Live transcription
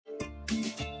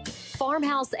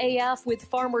Farmhouse AF with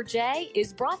Farmer Jay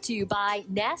is brought to you by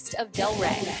Nest of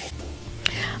Delray.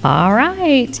 All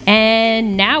right,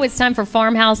 and now it's time for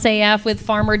Farmhouse AF with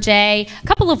Farmer Jay. A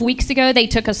couple of weeks ago, they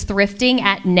took us thrifting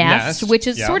at Nest, which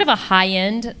is sort of a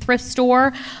high-end thrift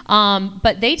store,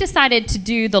 but they decided to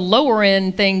do the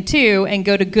lower-end thing, too, and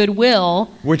go to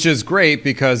Goodwill. Which is great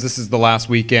because this is the last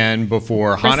weekend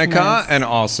before Hanukkah and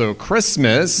also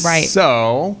Christmas. Right.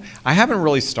 So I haven't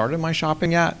really started my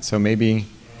shopping yet, so maybe...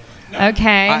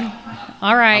 Okay.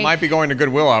 All right. I might be going to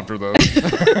Goodwill after this.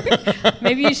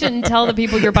 Maybe you shouldn't tell the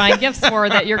people you're buying gifts for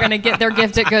that you're going to get their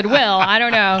gift at Goodwill. I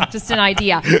don't know. Just an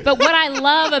idea. But what I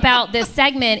love about this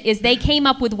segment is they came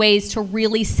up with ways to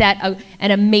really set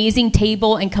an amazing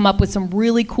table and come up with some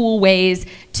really cool ways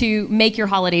to make your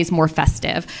holidays more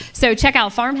festive. So check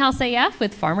out Farmhouse AF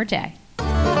with Farmer Jay.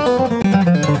 I'm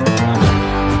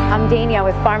Dania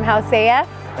with Farmhouse AF.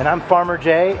 And I'm Farmer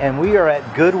Jay, and we are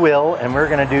at Goodwill, and we're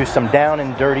going to do some down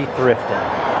and dirty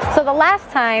thrifting. So the last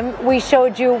time we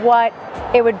showed you what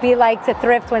it would be like to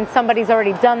thrift when somebody's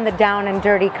already done the down and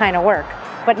dirty kind of work.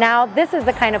 But now this is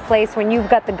the kind of place when you've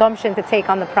got the gumption to take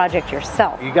on the project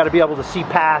yourself. You got to be able to see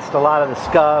past a lot of the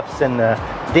scuffs and the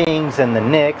dings and the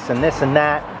nicks and this and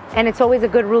that. And it's always a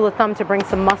good rule of thumb to bring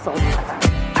some muscle.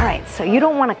 All right, so you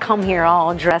don't want to come here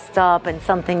all dressed up and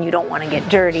something you don't want to get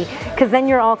dirty, because then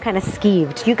you're all kind of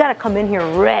skeeved. You got to come in here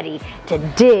ready to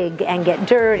dig and get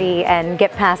dirty and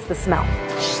get past the smell.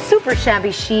 Super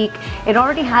shabby chic. It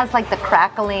already has like the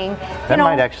crackling. That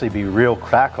might actually be real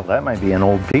crackle. That might be an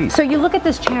old piece. So you look at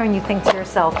this chair and you think to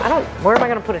yourself, where am I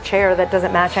going to put a chair that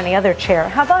doesn't match any other chair?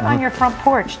 How about on your front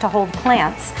porch to hold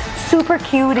plants? Super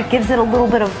cute. It gives it a little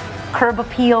bit of curb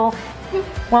appeal.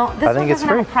 Well, this one doesn't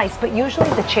have a price, but usually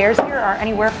the chairs here are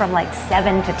anywhere from like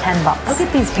 $7 to $10. Look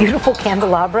at these beautiful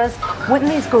candelabras.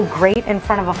 Wouldn't these go great in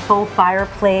front of a faux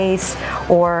fireplace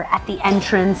or at the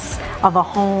entrance of a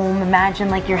home? Imagine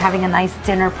like you're having a nice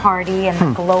dinner party and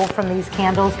the glow from these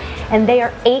candles. And they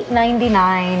are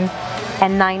 $8.99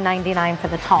 and $9.99 for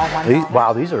the tall ones.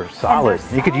 Wow, these are solid.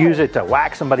 You could use it to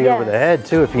whack somebody over the head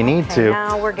too if you need to.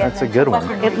 Now we're getting That's a good one.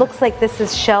 It looks like this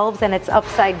is shelves and it's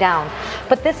upside down.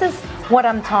 But this is what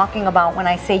I'm talking about when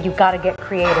I say you got to get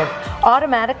creative.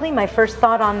 Automatically, my first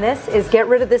thought on this is get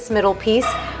rid of this middle piece,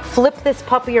 flip this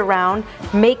puppy around,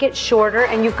 make it shorter,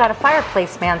 and you've got a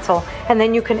fireplace mantle. And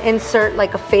then you can insert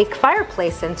like a fake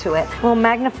fireplace into it. Little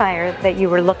magnifier that you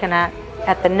were looking at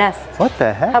the Nest. What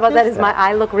the heck? How about that? Does my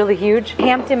eye look really huge?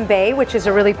 Hampton Bay, which is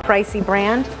a really pricey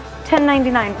brand.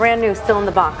 $10.99, brand new, still in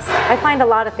the box. I find a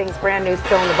lot of things brand new,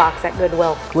 still in the box at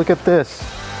Goodwill. Look at this.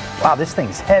 Wow, this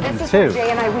thing's heavy too. This is where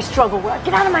Jay and I, we struggle.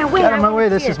 Get out of my way. Get out of my way,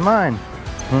 this is mine.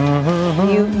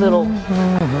 Cute little,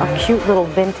 a cute little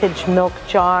vintage milk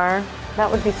jar.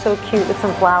 That would be so cute with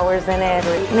some flowers in it.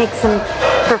 Or make some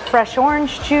for fresh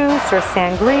orange juice or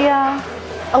sangria.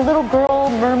 A little girl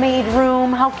mermaid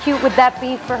room. How cute would that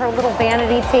be for her little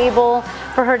vanity table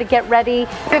for her to get ready?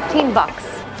 $15.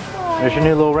 There's your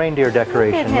new little reindeer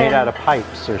decoration made out of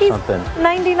pipes or something.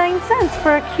 99 cents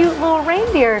for a cute little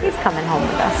reindeer. He's coming home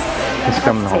with us. He's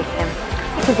coming home.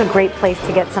 This is a great place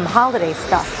to get some holiday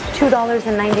stuff.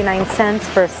 $2.99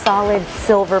 for a solid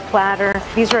silver platter.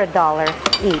 These are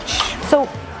 $1 each. So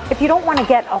if you don't want to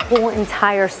get a whole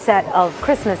entire set of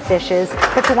Christmas dishes,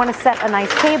 but you want to set a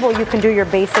nice table, you can do your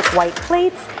basic white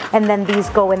plates, and then these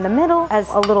go in the middle as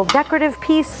a little decorative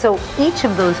piece. So each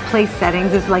of those place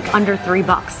settings is like under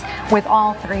 $3 with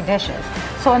all 3 dishes.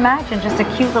 So imagine just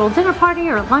a cute little dinner party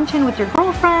or luncheon with your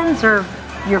girlfriends or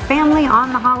your family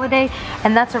on the holiday,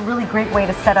 and that's a really great way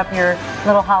to set up your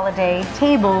little holiday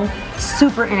table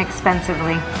super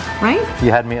inexpensively, right?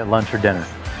 You had me at lunch or dinner.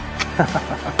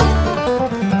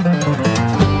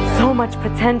 So much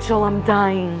potential, I'm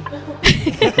dying.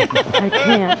 I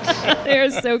can't. They're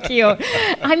so cute.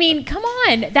 I mean, come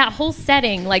on. That whole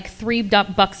setting, like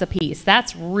 $3 a piece.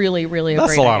 That's really, really a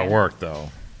great idea. That's a lot of work, though.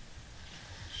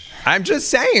 I'm just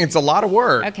saying, it's a lot of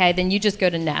work. Okay, then you just go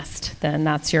to Nest. Then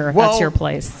that's your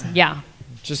place. Yeah.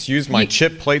 Just use my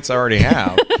chip plates I already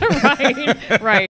have. Right, right.